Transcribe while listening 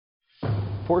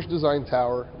Porsche Design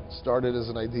Tower started as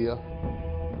an idea.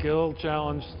 Gil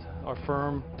challenged our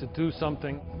firm to do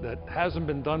something that hasn't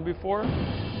been done before.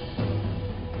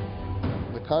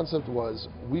 The concept was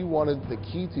we wanted the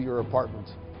key to your apartment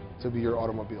to be your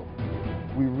automobile.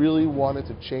 We really wanted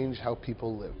to change how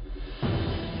people live.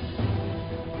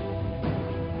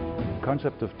 The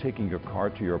concept of taking your car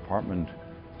to your apartment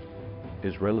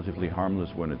is relatively harmless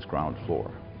when it's ground floor.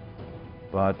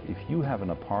 But if you have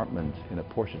an apartment in a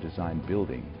Porsche design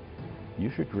building,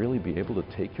 you should really be able to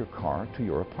take your car to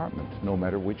your apartment, no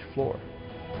matter which floor.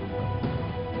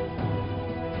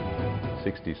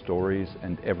 60 stories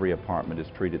and every apartment is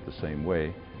treated the same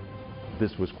way.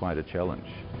 This was quite a challenge.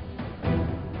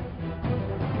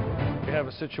 You have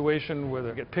a situation where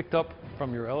they get picked up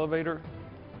from your elevator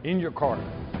in your car.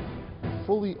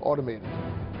 Fully automated.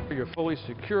 You're fully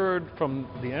secured from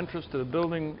the entrance to the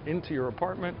building into your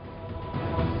apartment.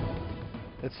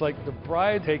 It's like the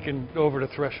bride taken over the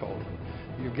threshold.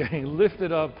 You're getting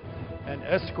lifted up and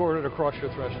escorted across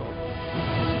your threshold.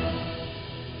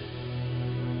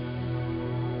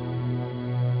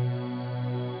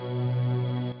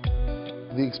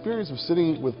 The experience of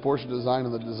sitting with Porsche Design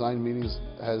in the design meetings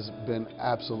has been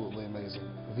absolutely amazing.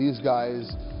 These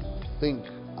guys think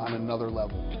on another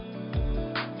level.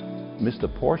 Mr.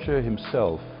 Porsche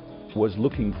himself was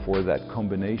looking for that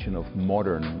combination of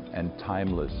modern and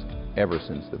timeless ever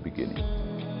since the beginning.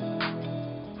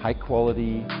 High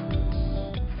quality,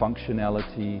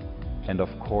 functionality, and of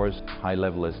course,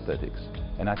 high-level aesthetics.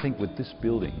 And I think with this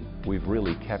building, we've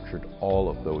really captured all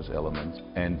of those elements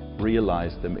and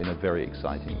realized them in a very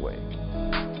exciting way.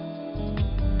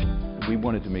 We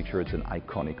wanted to make sure it's an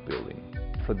iconic building.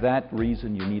 For that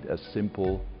reason, you need a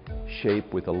simple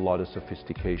shape with a lot of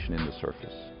sophistication in the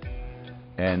surface.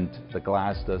 And the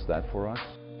glass does that for us.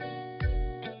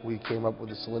 We came up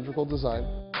with a cylindrical design.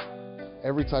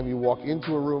 Every time you walk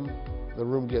into a room, the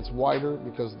room gets wider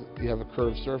because you have a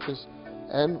curved surface,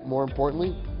 and more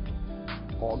importantly,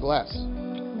 all glass.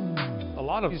 A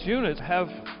lot of these units have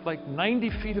like 90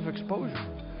 feet of exposure.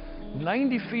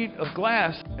 90 feet of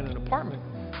glass in an apartment,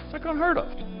 it's like unheard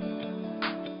of.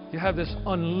 You have this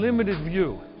unlimited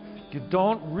view. You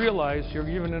don't realize you're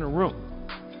even in a room.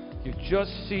 You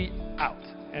just see out.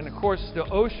 And of course, the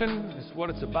ocean is what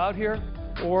it's about here.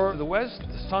 Or the west,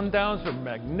 the sundowns are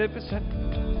magnificent.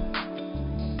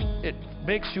 It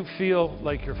makes you feel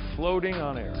like you're floating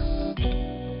on air.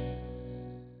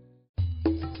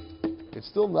 It's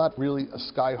still not really a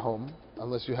sky home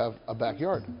unless you have a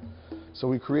backyard. So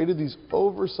we created these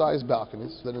oversized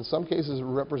balconies that in some cases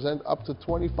represent up to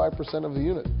 25% of the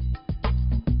unit.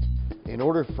 In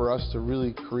order for us to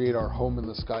really create our home in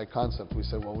the sky concept, we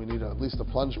said, well, we need at least a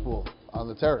plunge pool on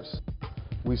the terrace.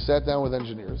 We sat down with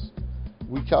engineers.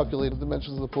 We calculated the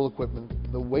dimensions of the pool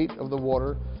equipment, the weight of the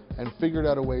water, and figured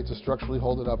out a way to structurally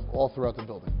hold it up all throughout the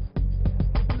building.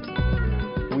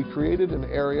 We created an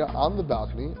area on the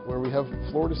balcony where we have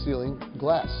floor-to-ceiling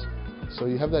glass. So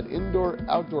you have that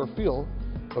indoor-outdoor feel,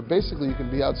 but basically you can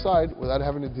be outside without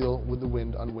having to deal with the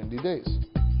wind on windy days.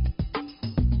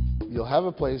 You'll have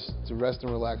a place to rest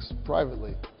and relax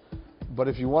privately, but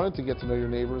if you wanted to get to know your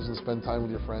neighbors and spend time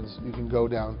with your friends, you can go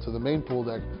down to the main pool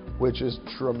deck, which is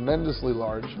tremendously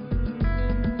large.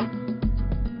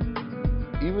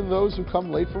 Even those who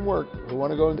come late from work, who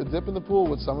want to go and dip in the pool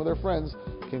with some of their friends,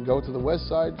 can go to the west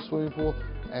side swimming pool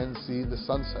and see the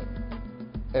sunset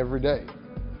every day.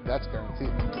 That's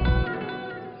guaranteed.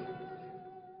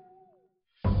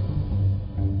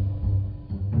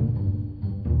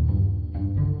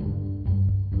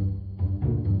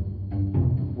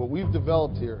 What we've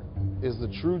developed here is the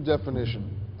true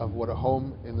definition of what a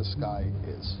home in the sky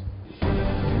is.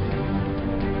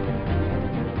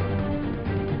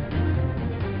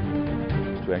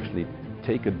 To actually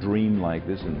take a dream like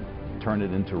this and turn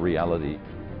it into reality,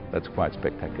 that's quite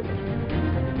spectacular.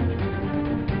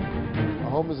 A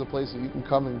home is a place that you can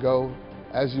come and go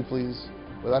as you please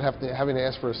without having to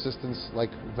ask for assistance like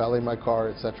valet my car,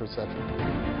 etc., etc.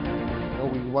 You know,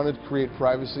 we wanted to create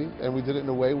privacy, and we did it in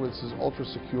a way which is ultra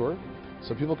secure,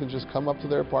 so people can just come up to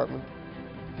their apartment,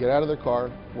 get out of their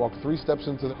car, walk 3 steps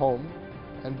into the home,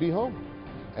 and be home.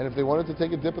 And if they wanted to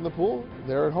take a dip in the pool,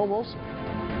 they're at home also.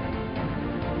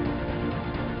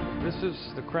 This is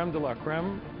the creme de la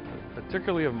creme,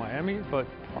 particularly of Miami, but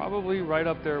probably right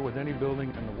up there with any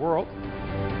building in the world.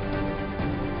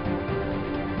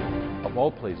 Of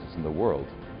all places in the world,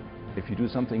 if you do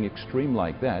something extreme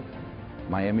like that,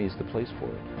 Miami is the place for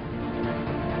it.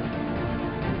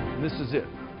 This is it.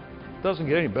 It doesn't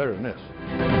get any better than this.